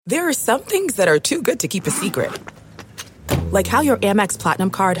There are some things that are too good to keep a secret. Like how your Amex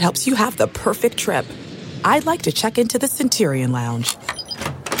Platinum card helps you have the perfect trip. I'd like to check into the Centurion Lounge.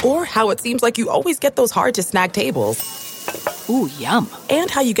 Or how it seems like you always get those hard-to-snag tables. Ooh, yum.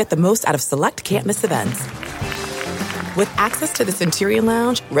 And how you get the most out of select can't-miss events. With access to the Centurion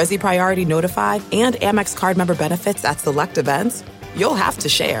Lounge, Resi Priority Notified, and Amex card member benefits at select events, you'll have to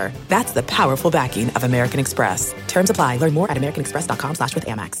share. That's the powerful backing of American Express. Terms apply. Learn more at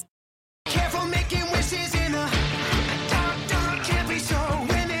americanexpress.com/withAmex. Careful making wishes in a dark, dark, can't be sure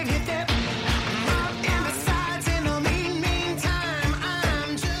when it hit that mark in the sides in the meantime.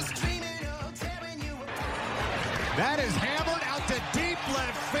 I'm just dreaming of tearing you apart. That is hammered out to deep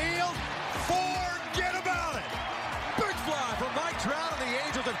left field. Forget about it. Big fly from Mike Trout, and the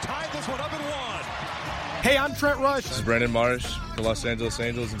Angels have tied this one up at 1. Hey, I'm Trent Rush. This is Brandon Marsh for Los Angeles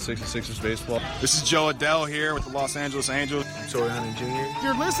Angels and 66ers baseball. This is Joe Adele here with the Los Angeles Angels. I'm Torrey Hunter Jr.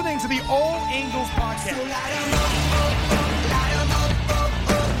 You're listening to the All Angels podcast.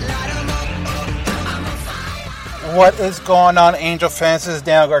 What is going on, Angel fans? This is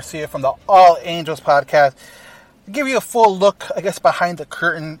Daniel Garcia from the All Angels podcast. To give you a full look, I guess, behind the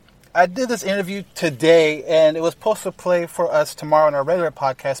curtain, I did this interview today, and it was supposed to play for us tomorrow in our regular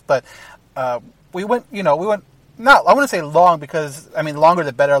podcast, but we went, not, I wouldn't say long because, longer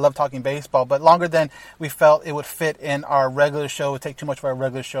the better. I love talking baseball, but longer than we felt it would fit in our regular show. It would take too much of our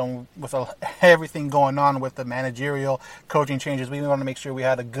regular show with everything going on with the managerial coaching changes. We wanted to make sure we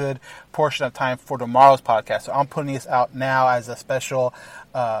had a good portion of time for tomorrow's podcast. So I'm putting this out now as a special,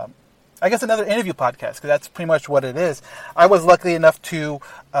 another interview podcast, because that's pretty much what it is. I was lucky enough to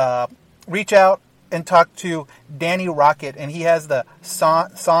reach out and talk to Danny Rocket, and he has the San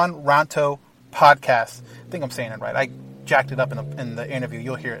Ranto podcast. I think I'm saying it right. I jacked it up in the interview.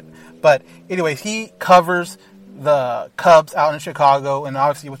 You'll hear it. But anyways, he covers the Cubs out in Chicago, and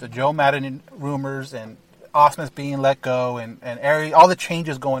obviously with the Joe Madden rumors and Osmus being let go and all the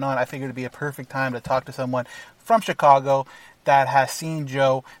changes going on, I figured it'd be a perfect time to talk to someone from Chicago that has seen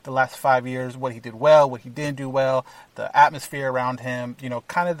Joe the last 5 years, what he did well, what he didn't do well, the atmosphere around him,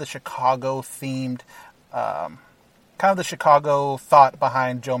 kind of the Chicago themed, kind of the Chicago thought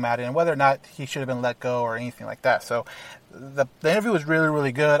behind Joe Madden and whether or not he should have been let go or anything like that. So the interview was really,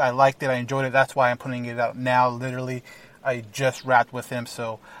 really good. I liked it. I enjoyed it. That's why I'm putting it out now. Literally, I just wrapped with him.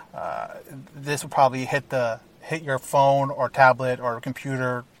 So this will probably hit your phone or tablet or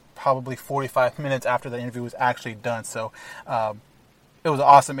computer probably 45 minutes after the interview was actually done. So it was an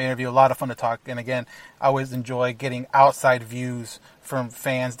awesome interview, a lot of fun to talk. And again, I always enjoy getting outside views from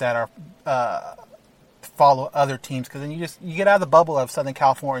fans that are follow other teams, because then you get out of the bubble of Southern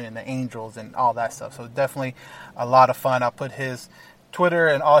California and the Angels and all that stuff. So definitely a lot of fun. I'll put his Twitter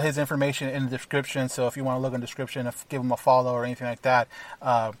and all his information in the description. So if you want to look in the description, give him a follow or anything like that,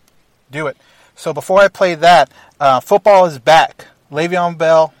 do it. So before I play that, football is back. Le'Veon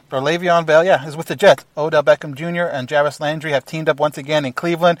Bell, is with the Jets. Odell Beckham Jr. and Jarvis Landry have teamed up once again in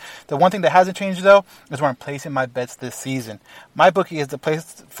Cleveland. The one thing that hasn't changed, though, is where I'm placing my bets this season. MyBookie is the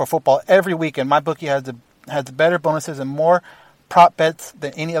place for football every weekend. MyBookie has better bonuses and more prop bets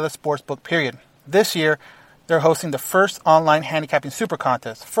than any other sports book, period. This year, they're hosting the first online handicapping super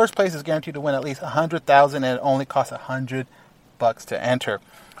contest. First place is guaranteed to win at least $100,000, and it only costs $100 to enter.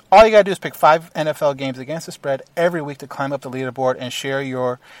 All you got to do is pick 5 NFL games against the spread every week to climb up the leaderboard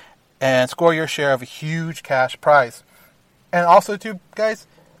and score your share of a huge cash prize. And also, too, guys,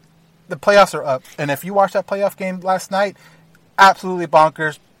 the playoffs are up. And if you watched that playoff game last night, absolutely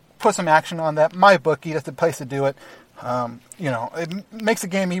bonkers. Put some action on that. MyBookie, that's the place to do it. It makes the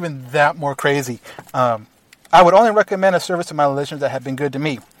game even that more crazy. I would only recommend a service to my listeners that have been good to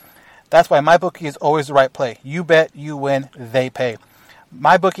me. That's why MyBookie is always the right play. You bet, you win, they pay.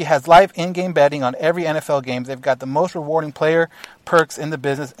 MyBookie has live in-game betting on every NFL game. They've got the most rewarding player perks in the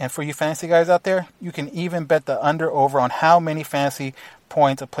business. And for you fantasy guys out there, you can even bet the under-over on how many fantasy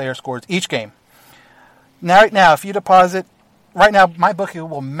points a player scores each game. Now, if you deposit, right now, MyBookie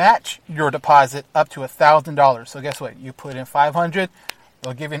will match your deposit up to $1,000. So guess what? You put in $500,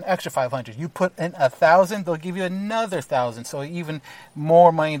 they'll give you an extra $500. You put in $1,000, they'll give you another $1,000. So even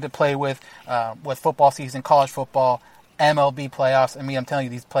more money to play with football season, college football, MLB playoffs. I'm telling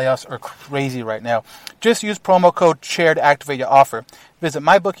you, these playoffs are crazy right now. Just use promo code CHAIR to activate your offer. Visit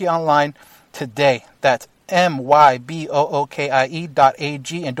MyBookie online today. That's MyBookie.ag.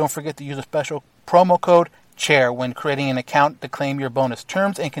 And don't forget to use a special promo code CHAIR when creating an account to claim your bonus.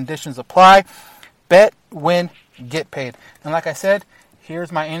 Terms and conditions apply. Bet, win, get paid. And like I said,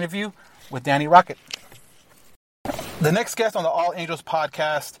 here's my interview with Danny Rocket. The next guest on the All Angels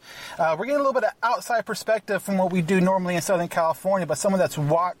podcast, we're getting a little bit of outside perspective from what we do normally in Southern California, but someone that's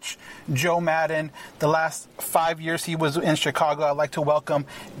watched Joe Madden the last 5 years he was in Chicago. I'd like to welcome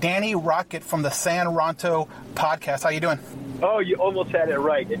Danny Rocket from the San Ranto podcast. How you doing? Oh, you almost had it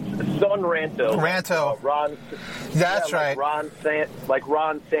right. It's Son Ranto. Ranto. Ron. That's right. Like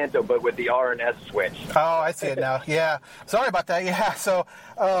Ron Santo, but with the R and S switch. Oh, I see it now. Yeah. Sorry about that. Yeah. So,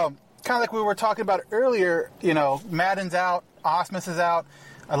 kind of like we were talking about earlier, Madden's out, Osmus is out.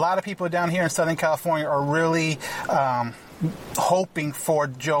 A lot of people down here in Southern California are really hoping for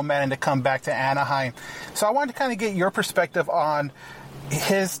Joe Madden to come back to Anaheim. So I wanted to kind of get your perspective on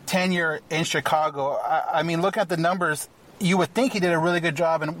his tenure in Chicago. I mean, looking at the numbers, you would think he did a really good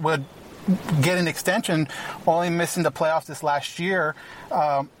job and would get an extension, only missing the playoffs this last year.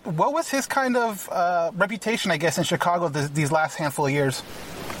 What was his kind of reputation, I guess, in Chicago these last handful of years?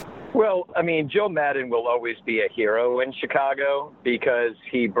 Well, I mean, Joe Madden will always be a hero in Chicago because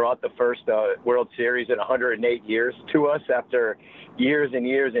he brought the first World Series in 108 years to us after years and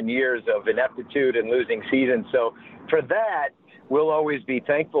years and years of ineptitude and losing seasons. So for that, we'll always be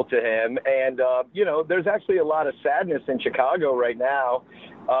thankful to him. And, there's actually a lot of sadness in Chicago right now.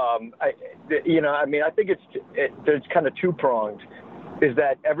 I think there's kind of two-pronged, is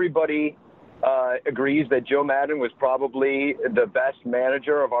that everybody agrees that Joe Madden was probably the best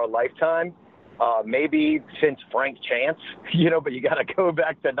manager of our lifetime, maybe since Frank Chance, but you got to go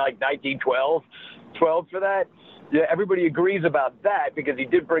back to like 1912 for that. Yeah, everybody agrees about that because he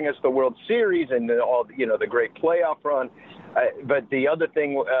did bring us the World Series and the great playoff run. But the other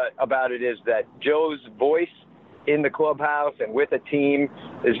thing about it is that Joe's voice in the clubhouse and with a team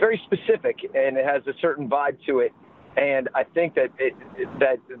is very specific, and it has a certain vibe to it. And I think that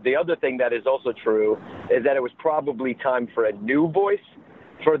the other thing that is also true is that it was probably time for a new voice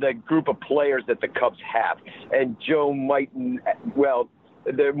for the group of players that the Cubs have. And Joe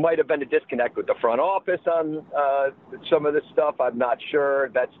there might have been a disconnect with the front office on some of this stuff. I'm not sure.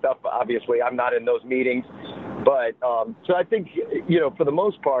 That stuff, obviously, I'm not in those meetings. But so I think, for the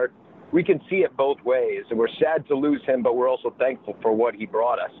most part, we can see it both ways. And we're sad to lose him, but we're also thankful for what he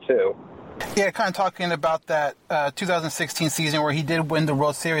brought us, too. Yeah, kind of talking about that 2016 season where he did win the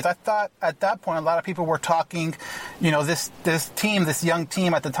World Series. I thought at that point a lot of people were talking, this young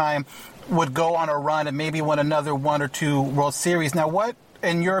team at the time would go on a run and maybe win another 1 or 2 World Series. Now, what,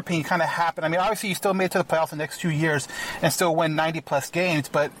 in your opinion, kind of happened? I mean, obviously you still made it to the playoffs the next 2 years and still win 90-plus games,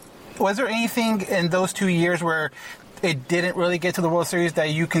 but was there anything in those 2 years where it didn't really get to the World Series that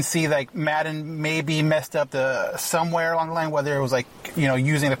you can see like Madden maybe messed up somewhere along the line, whether it was like,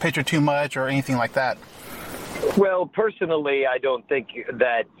 using the pitcher too much or anything like that? Well, personally, I don't think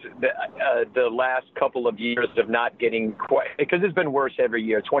that the last couple of years of not getting quite, because it's been worse every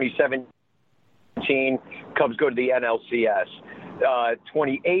year. 2017, Cubs go to the NLCS.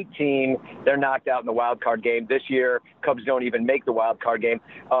 2018, they're knocked out in the wild card game. This year, Cubs don't even make the wild card game.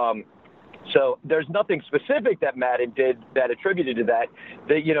 So there's nothing specific that Madden did that attributed to that.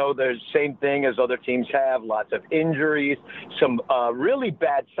 There's the same thing as other teams have, lots of injuries, some really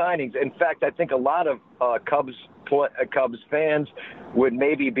bad signings. In fact, I think a lot of Cubs fans would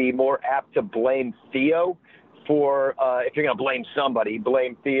maybe be more apt to blame Theo for, if you're going to blame somebody,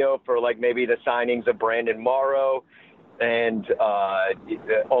 blame Theo for like maybe the signings of Brandon Morrow and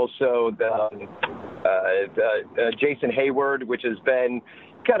also the Jason Hayward, which has been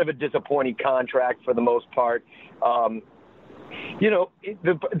kind of a disappointing contract for the most part. The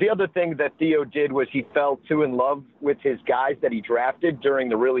other thing that Theo did was he fell too in love with his guys that he drafted during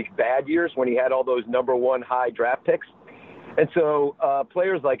the really bad years when he had all those number 1 high draft picks. And so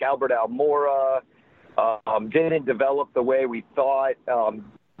players like Albert Almora didn't develop the way we thought.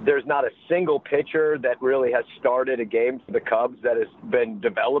 There's not a single pitcher that really has started a game for the Cubs that has been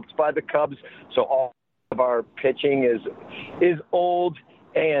developed by the Cubs. So all of our pitching is old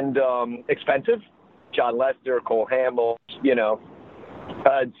and expensive. John Lester, Cole Hamels,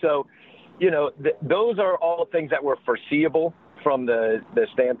 those are all things that were foreseeable from the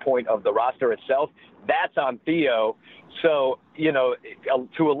standpoint of the roster itself. That's on Theo. So,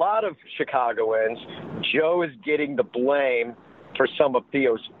 to a lot of Chicagoans, Joe is getting the blame for some of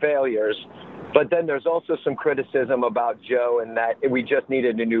Theo's failures. But then there's also some criticism about Joe and that we just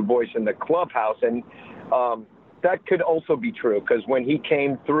needed a new voice in the clubhouse. And that could also be true because when he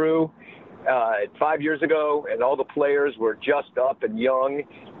came through 5 years ago and all the players were just up and young,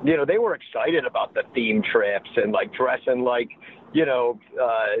 they were excited about the theme trips and like dressing like,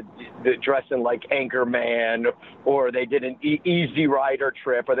 dressing like Anchorman, or they did an Easy Rider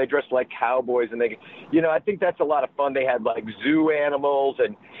trip, or they dressed like cowboys. And I think that's a lot of fun. They had like zoo animals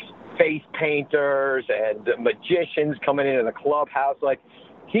and face painters and magicians coming into the clubhouse. Like,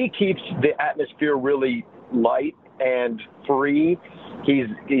 he keeps the atmosphere really light and free.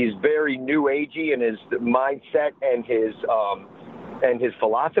 He's very new agey in his mindset and his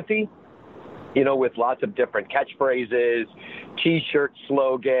philosophy, with lots of different catchphrases, T-shirt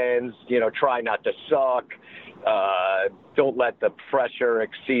slogans, try not to suck, don't let the pressure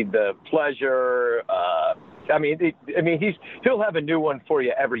exceed the pleasure. He'll have a new one for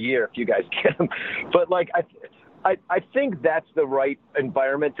you every year if you guys get him. But I think that's the right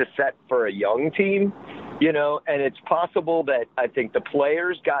environment to set for a young team, and it's possible that I think the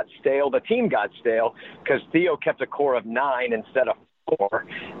players got stale, the team got stale, because Theo kept a core of 9 instead of 4.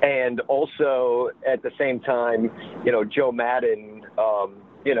 And also at the same time, Joe Madden,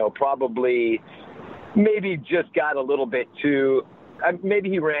 probably maybe just got a little bit too, maybe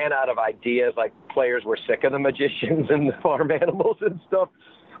he ran out of ideas, like players were sick of the magicians and the farm animals and stuff.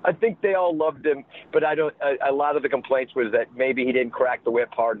 I think they all loved him, but a lot of the complaints was that maybe he didn't crack the whip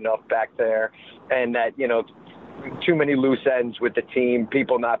hard enough back there, and that, too many loose ends with the team,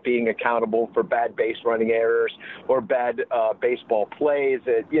 people not being accountable for bad base running errors or bad baseball plays,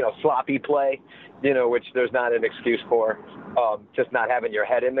 sloppy play, which there's not an excuse for, just not having your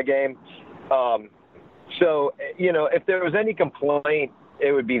head in the game. So, if there was any complaint,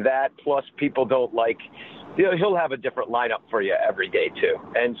 it would be that, plus people don't like, he'll have a different lineup for you every day too.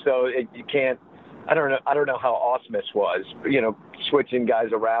 And so you can't, I don't know how Osmus was, switching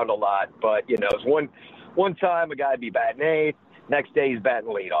guys around a lot, but, it's one time a guy would be batting 8th, next day he's batting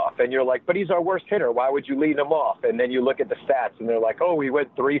leadoff. And you're like, but he's our worst hitter. Why would you lead him off? And then you look at the stats and they're like, oh, he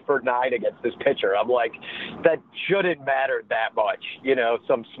went 3 for 9 against this pitcher. I'm like, that shouldn't matter that much,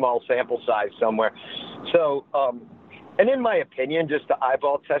 some small sample size somewhere. So, and in my opinion, just the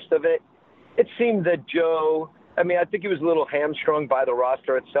eyeball test of it, it seemed that Joe, I think he was a little hamstrung by the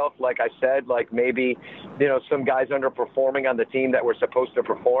roster itself. Like I said, like maybe, some guys underperforming on the team that were supposed to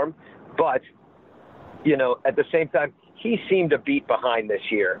perform. But, at the same time, he seemed a beat behind this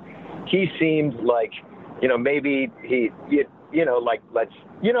year. He seemed like, maybe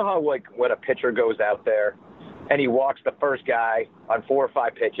how like when a pitcher goes out there and he walks the first guy on 4 or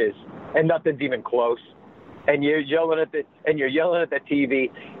 5 pitches and nothing's even close. And you're yelling at the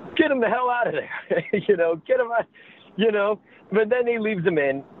TV, get him the hell out of there, get him out, but then he leaves him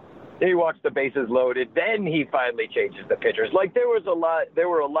in, he walks the bases loaded, then he finally changes the pitchers. Like there were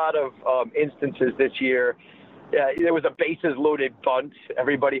a lot of instances this year. There was a bases loaded bunt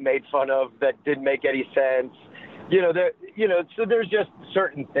everybody made fun of that didn't make any sense. So there's just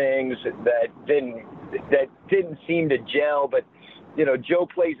certain things that didn't seem to gel, but Joe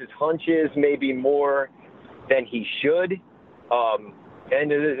plays his hunches maybe more than he should.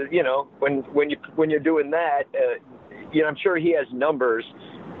 And when you're doing that, I'm sure he has numbers,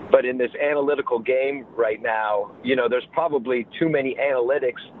 but in this analytical game right now, there's probably too many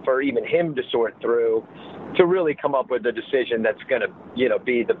analytics for even him to sort through to really come up with a decision that's going to,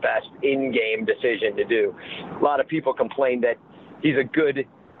 be the best in-game decision to do. A lot of people complain that he's a good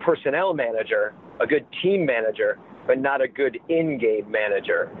personnel manager, a good team manager, but not a good in-game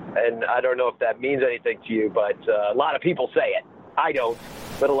manager. And I don't know if that means anything to you, but a lot of people say it. I don't,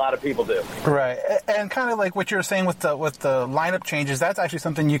 but a lot of people do. Right, and kind of like what you're saying with the lineup changes, that's actually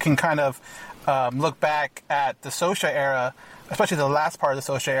something you can kind of look back at the Scioscia era, especially the last part of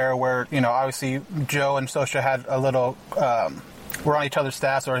the Scioscia era, where obviously Joe and Scioscia had a little were on each other's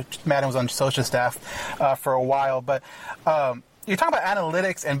staffs, or Madden was on Scioscia's staff for a while. But you're talking about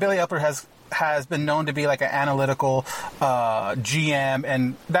analytics, and Billy Epler has been known to be like an analytical GM,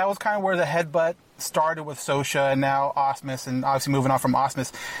 and that was kind of where the headbutt started with Scioscia and now Osmus, and obviously moving on from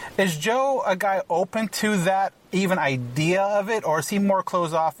Osmus. Is Joe a guy open to that even idea of it, or is he more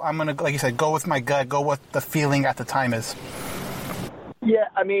closed off? I'm going to, like you said, go with my gut, go with the feeling at the time is. Yeah,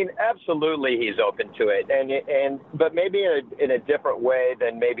 absolutely he's open to it, but maybe in a different way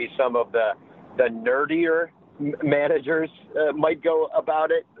than maybe some of the nerdier managers might go about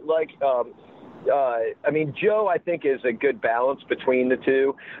it. Joe, I think, is a good balance between the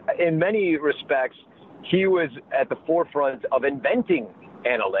two. In many respects, he was at the forefront of inventing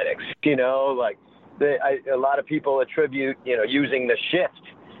analytics. A lot of people attribute, using the shift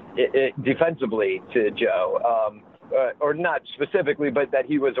defensively to Joe, or not specifically, but that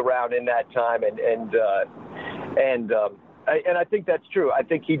he was around in that time, and I think that's true. I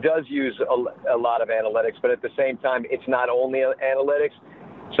think he does use a lot of analytics, but at the same time, it's not only analytics.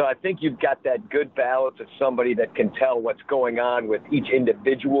 So I think you've got that good balance of somebody that can tell what's going on with each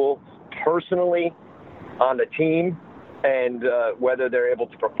individual personally on the team, and whether they're able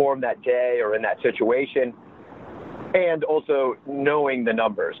to perform that day or in that situation, and also knowing the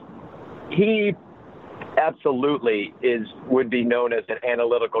numbers. He absolutely would be known as an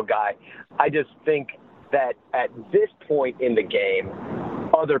analytical guy. I just think that at this point in the game,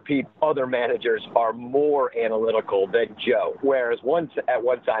 other managers are more analytical than Joe. Whereas at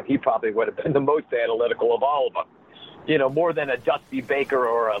one time, he probably would have been the most analytical of all of them. More than a Dusty Baker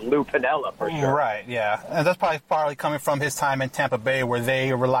or a Lou Piniella, for sure. Right, yeah. And that's probably coming from his time in Tampa Bay, where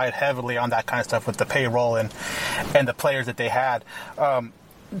they relied heavily on that kind of stuff with the payroll and the players that they had.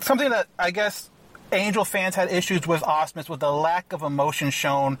 Something that I guess Angel fans had issues with Ausmus was the lack of emotion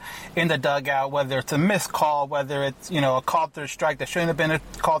shown in the dugout, whether it's a missed call, whether it's, a called third strike that shouldn't have been a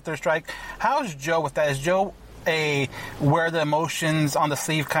called third strike. How's Joe with that? Is Joe a wear the emotions on the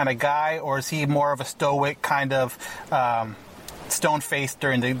sleeve kind of guy, or is he more of a stoic kind of stone-faced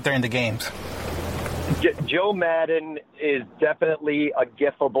during the games? Joe Madden is definitely a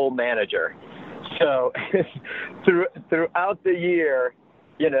gifable manager. So throughout the year,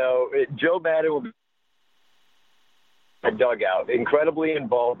 Joe Madden will be a dugout, incredibly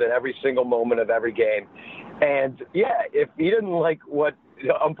involved in every single moment of every game. And yeah, if he didn't like what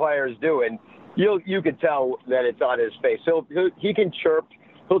the umpire is doing, you could tell that it's on his face. He can chirp.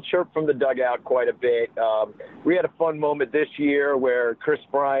 He'll chirp from the dugout quite a bit. We had a fun moment this year where Chris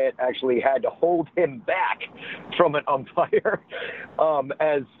Bryant actually had to hold him back from an umpire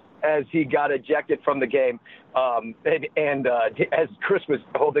as he got ejected from the game. As Chris was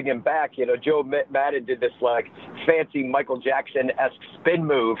holding him back, Joe Madden did this fancy Michael Jackson-esque spin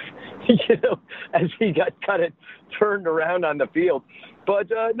move, as he got kind of turned around on the field. But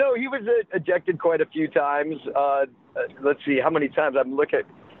no, he was ejected quite a few times. Let's see how many times I'm looking.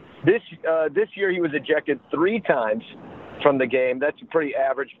 This year he was ejected 3 times from the game. That's pretty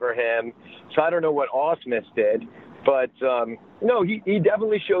average for him. So I don't know what Ausmus did. But, no, he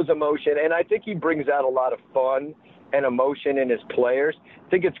definitely shows emotion, and I think he brings out a lot of fun and emotion in his players. I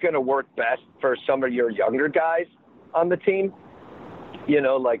think it's going to work best for some of your younger guys on the team.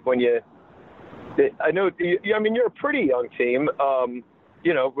 Like when I know, you're a pretty young team,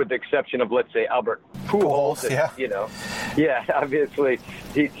 with the exception of, let's say, Albert Pujols. Yeah. Yeah, obviously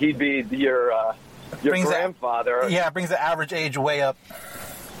he'd be your grandfather. It brings the average age way up.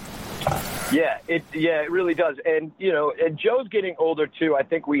 Yeah, it really does. And, and Joe's getting older, too. I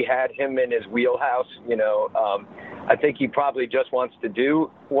think we had him in his wheelhouse. I think he probably just wants to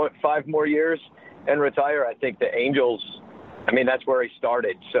do 5 more years and retire. I think the Angels, that's where he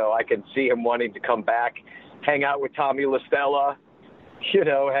started. So I can see him wanting to come back, hang out with Tommy La Stella,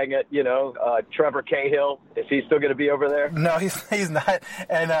 Trevor Cahill. Is he still going to be over there? No, he's not.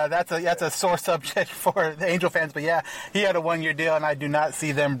 And that's a sore subject for the Angel fans. But yeah, he had a 1-year deal, and I do not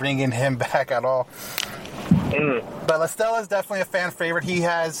see them bringing him back at all. But La Stella is definitely a fan favorite. He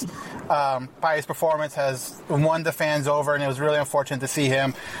has, by his performance, has won the fans over, and it was really unfortunate to see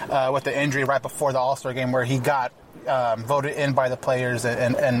him with the injury right before the All-Star game, where he got voted in by the players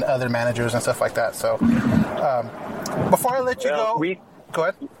and other managers and stuff like that. So before I let you go. Go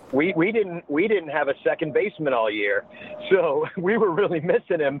ahead. We didn't have a second baseman all year, so we were really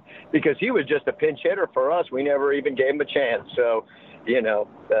missing him because he was just a pinch hitter for us. We never even gave him a chance. So,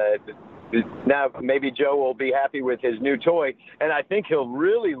 now maybe Joe will be happy with his new toy, and I think he'll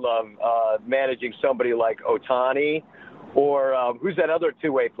really love managing somebody like Ohtani. Or who's that other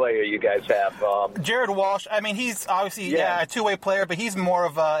two-way player you guys have? Jared Walsh. He's obviously a two-way player, but he's more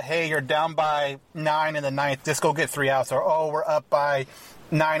of a, hey, you're down by 9 in the 9th, just go get 3 outs. Or, oh, we're up by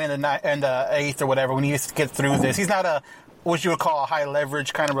 9 in the 8th or whatever. We need to get through this. He's not what you would call a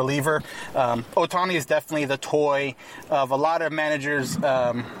high-leverage kind of reliever. Ohtani is definitely the toy of a lot of managers'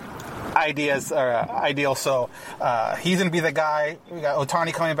 ideas are ideal. So he's going to be the guy. We got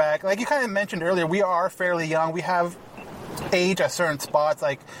Ohtani coming back. Like you kind of mentioned earlier, we are fairly young. We have age at certain spots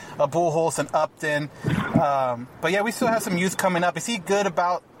like a Pujols and Upton, but yeah, we still have some youth coming up. Is he good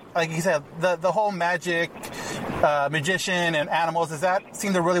about, like you said, the whole magic, magician and animals? Does that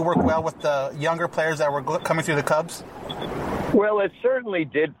seem to really work well with the younger players that were coming through the Cubs? Well, it certainly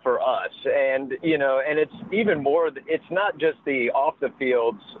did for us, and and it's even more. It's not just the off the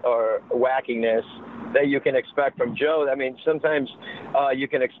fields or wackiness that you can expect from Joe. Sometimes you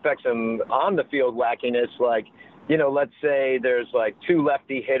can expect some on the field wackiness, like. Let's say there's 2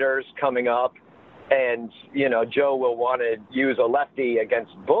 lefty hitters coming up and, Joe will want to use a lefty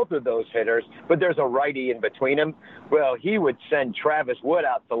against both of those hitters, but there's a righty in between them. Well, he would send Travis Wood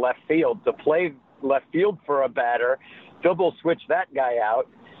out to left field to play left field for a batter, double switch that guy out,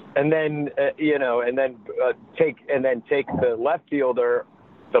 and then, take the left fielder,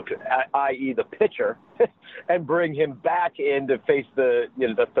 i.e. the pitcher, and bring him back in to face the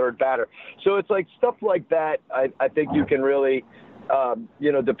third batter. So it's stuff like that. I think you can really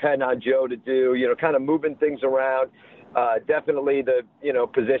depend on Joe to do, kind of moving things around. Definitely the,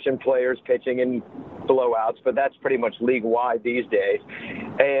 position players pitching in blowouts, but that's pretty much league-wide these days.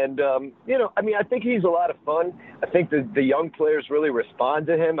 And, I think he's a lot of fun. I think the young players really respond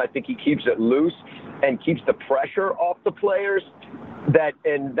to him. I think he keeps it loose and keeps the pressure off the players.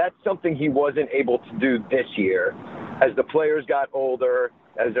 And that's something he wasn't able to do this year. As the players got older,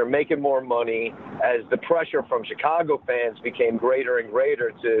 as they're making more money, as the pressure from Chicago fans became greater and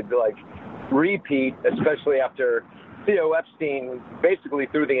greater to, repeat, especially after Theo Epstein basically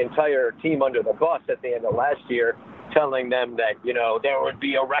threw the entire team under the bus at the end of last year, telling them that, there would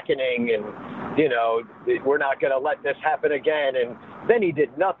be a reckoning and, we're not going to let this happen again. And then he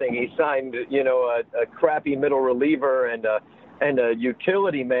did nothing. He signed, a crappy middle reliever and a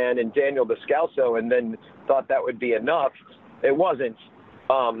utility man in Daniel Descalso, and then thought that would be enough. It wasn't.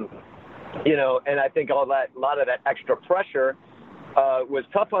 And I think a lot of that extra pressure was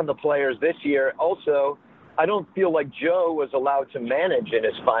tough on the players this year. Also, I don't feel like Joe was allowed to manage in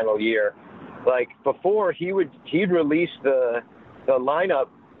his final year. Like before, he'd release the lineup,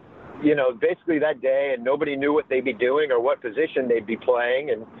 basically that day, and nobody knew what they'd be doing or what position they'd be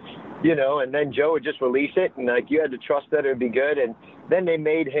playing, and then Joe would just release it, and you had to trust that it would be good. And then they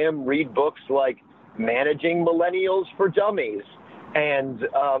made him read books like Managing Millennials for Dummies, and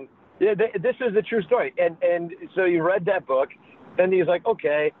this is a true story. And so you read that book, and he's like,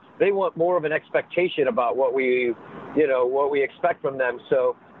 okay, they want more of an expectation about what we expect from them.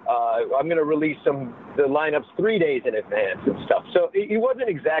 So I'm going to release the lineups 3 days in advance and stuff. So he wasn't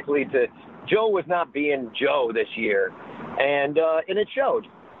exactly Joe was not being Joe this year, and it showed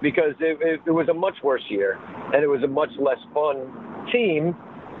because it was a much worse year, and it was a much less fun team.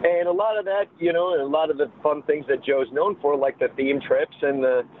 And a lot of that, and a lot of the fun things that Joe's known for, like the theme trips and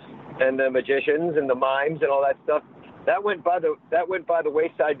the magicians and the mimes and all that stuff, that went by the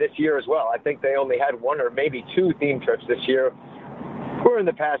wayside this year as well. I think they only had one or maybe two theme trips this year, where in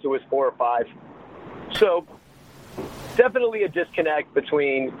the past it was 4 or 5. So definitely a disconnect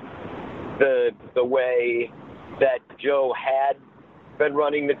between the way that Joe had been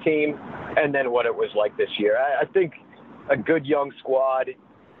running the team and then what it was like this year. I think a good young squad,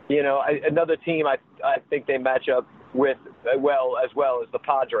 another team I think they match up with as well as the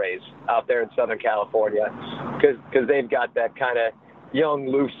Padres out there in Southern California, because they've got that kind of young,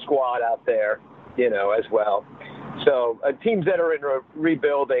 loose squad out there, as well. So teams that are in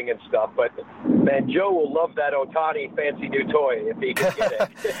rebuilding and stuff, but man, Joe will love that Ohtani fancy new toy if he can get it.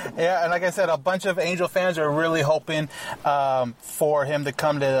 Yeah, and like I said, a bunch of Angel fans are really hoping for him to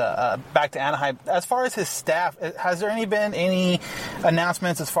come to back to Anaheim. As far as his staff, has there been any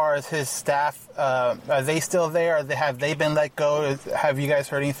announcements as far as his staff? Are they still there? Have they been let go? Have you guys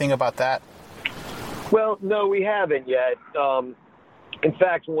heard anything about that? Well, no, we haven't yet. In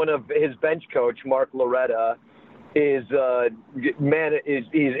fact, one of his bench coach, Mark Loretta, is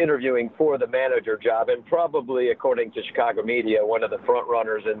interviewing for the manager job, and probably, according to Chicago media, one of the front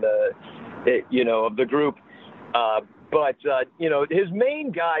runners in of the group. But his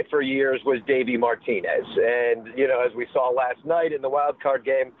main guy for years was Davey Martinez, and as we saw last night in the wild card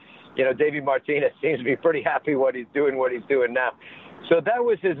game, Davey Martinez seems to be pretty happy what he's doing now. So that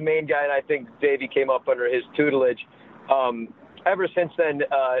was his main guy, and I think Davey came up under his tutelage. Ever since then,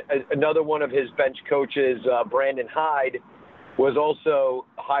 another one of his bench coaches, Brandon Hyde, was also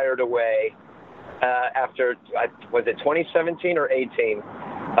hired away after, was it 2017 or 18?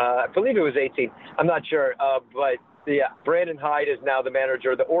 I believe it was 18. I'm not sure. But, yeah, Brandon Hyde is now the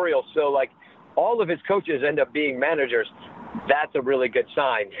manager of the Orioles. So, all of his coaches end up being managers. That's a really good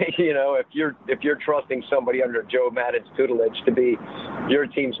sign. If you're trusting somebody under Joe Madden's tutelage to be your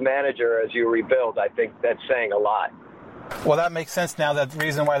team's manager as you rebuild, I think that's saying a lot. Well, that makes sense now. That's the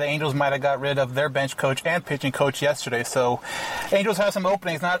reason why the Angels might have got rid of their bench coach and pitching coach yesterday. So Angels have some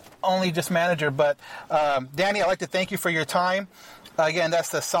openings, not only just manager. But, Danny, I'd like to thank you for your time. Again, that's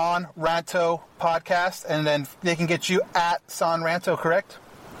the Son Ranto podcast. And then they can get you at Son Ranto, correct?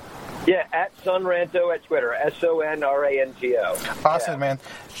 Yeah, at Son Ranto at Twitter, SONRANTO. Awesome, man.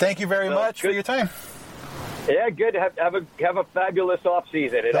 Thank you very much for your time. Yeah, good. Have a fabulous off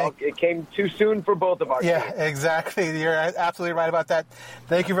season. It came too soon for both of our teams. Yeah, exactly. You're absolutely right about that.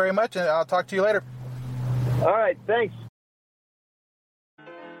 Thank you very much, and I'll talk to you later. All right, thanks.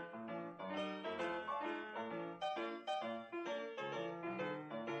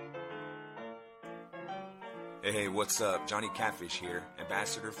 Hey, what's up? Johnny Catfish here,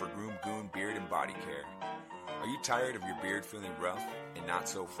 ambassador for Groom Goon Beard and Body Care. Are you tired of your beard feeling rough and not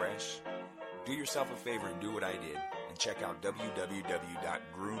so fresh? Do yourself a favor and do what I did and check out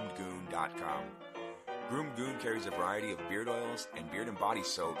www.groomedgoon.com. Groom Goon carries a variety of beard oils and beard and body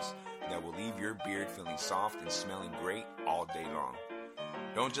soaps that will leave your beard feeling soft and smelling great all day long.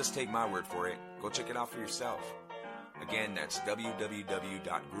 Don't just take my word for it. Go check it out for yourself. Again, that's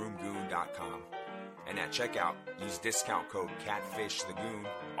www.groomgoon.com. And at checkout, use discount code CATFISHTHEGOON,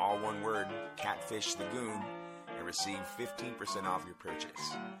 all one word, CATFISHTHEGOON, and receive 15% off your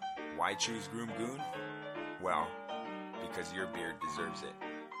purchase. Why choose Groom Goon? Well, because your beard deserves it.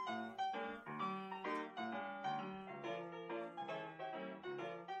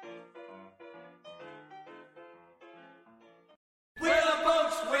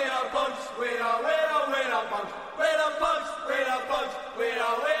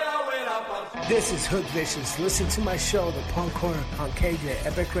 This is Hook Vicious. Listen to my show, The Punk Corner, on KJ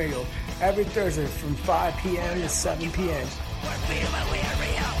Epic Radio, every Thursday from 5 p.m. to 7 p.m.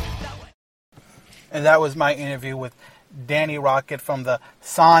 And that was my interview with Danny Rocket from the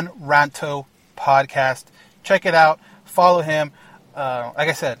San Ranto podcast. Check it out. Follow him. Like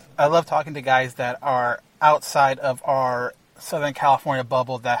I said, I love talking to guys that are outside of our Southern California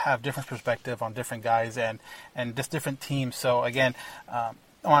bubble that have different perspective on different guys and just different teams. So, again,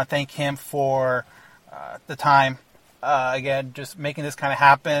 I want to thank him for the time. Again, just making this kind of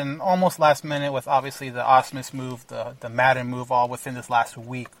happen almost last minute with obviously the Osmus move, the Madden move, all within this last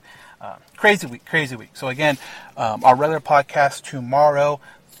week. Crazy week. So again, our regular podcast tomorrow,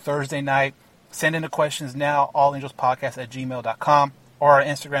 Thursday night. Send in the questions now, allangelspodcast@gmail.com, or our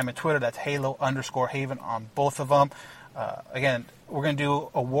Instagram and Twitter. That's Halo_Haven on both of them. Again, we're going to do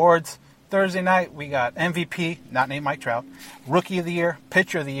awards. Thursday night, we got MVP, not named Mike Trout, Rookie of the Year,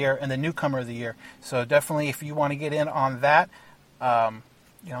 Pitcher of the Year, and the Newcomer of the Year. So definitely, if you want to get in on that,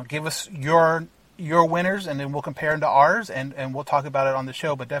 give us your winners, and then we'll compare them to ours, and we'll talk about it on the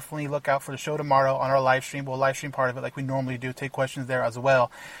show. But definitely look out for the show tomorrow on our live stream. We'll live stream part of it like we normally do, take questions there as well.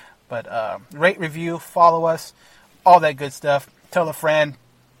 But rate, review, follow us, all that good stuff. Tell a friend,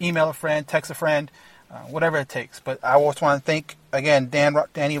 email a friend, text a friend. Whatever it takes. But I just want to thank, again,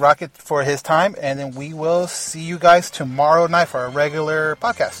 Danny Rocket for his time, and then we will see you guys tomorrow night for our regular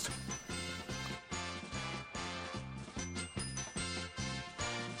podcast.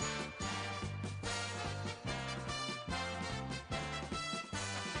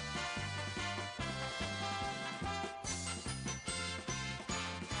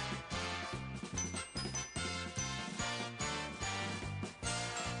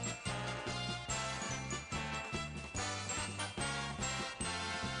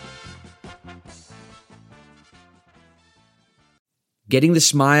 Getting the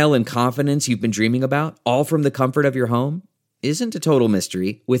smile and confidence you've been dreaming about, all from the comfort of your home, isn't a total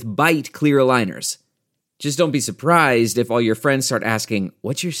mystery with Byte clear aligners. Just don't be surprised if all your friends start asking,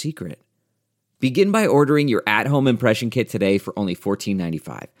 "What's your secret?" Begin by ordering your at-home impression kit today for only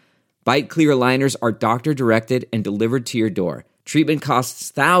 $14.95. Byte clear aligners are doctor-directed and delivered to your door. Treatment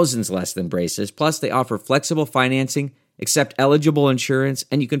costs thousands less than braces, plus they offer flexible financing, accept eligible insurance,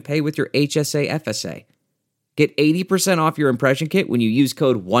 and you can pay with your HSA FSA. Get 80% off your impression kit when you use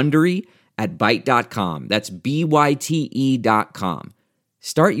code WONDERY at Byte.com. That's BYTE.com.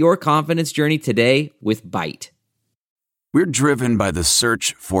 Start your confidence journey today with Byte. We're driven by the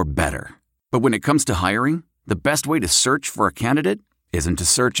search for better. But when it comes to hiring, the best way to search for a candidate isn't to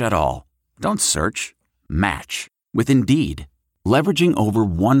search at all. Don't search. Match with Indeed. Leveraging over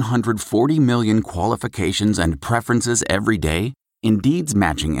 140 million qualifications and preferences every day, Indeed's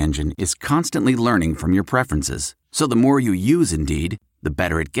matching engine is constantly learning from your preferences. So the more you use Indeed, the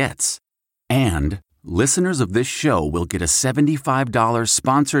better it gets. And listeners of this show will get a $75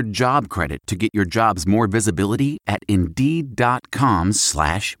 sponsored job credit to get your jobs more visibility at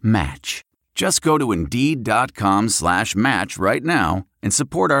Indeed.com/match. Just go to Indeed.com/match right now and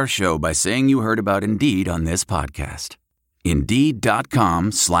support our show by saying you heard about Indeed on this podcast.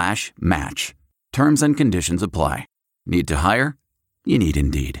 Indeed.com/match. Terms and conditions apply. Need to hire? You need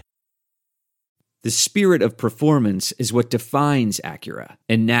Indeed. The spirit of performance is what defines Acura,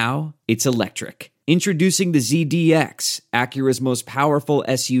 and now it's electric. Introducing the ZDX, Acura's most powerful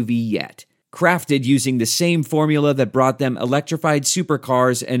SUV yet. Crafted using the same formula that brought them electrified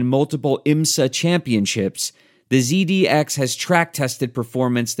supercars and multiple IMSA championships, the ZDX has track-tested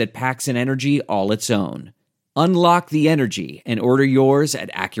performance that packs an energy all its own. Unlock the energy and order yours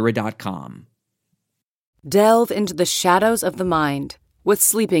at Acura.com. Delve into the shadows of the mind with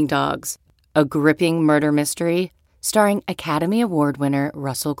Sleeping Dogs, a gripping murder mystery starring Academy Award winner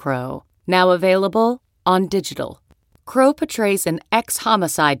Russell Crowe. Now available on digital. Crowe portrays an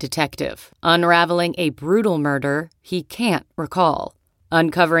ex-homicide detective unraveling a brutal murder he can't recall.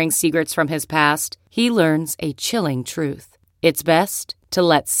 Uncovering secrets from his past, he learns a chilling truth. It's best to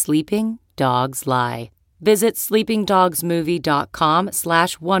let sleeping dogs lie. Visit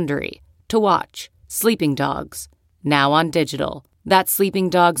sleepingdogsmovie.com/Wondery to watch Sleeping Dogs, now on digital. That's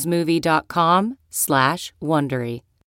sleepingdogsmovie.com/Wondery.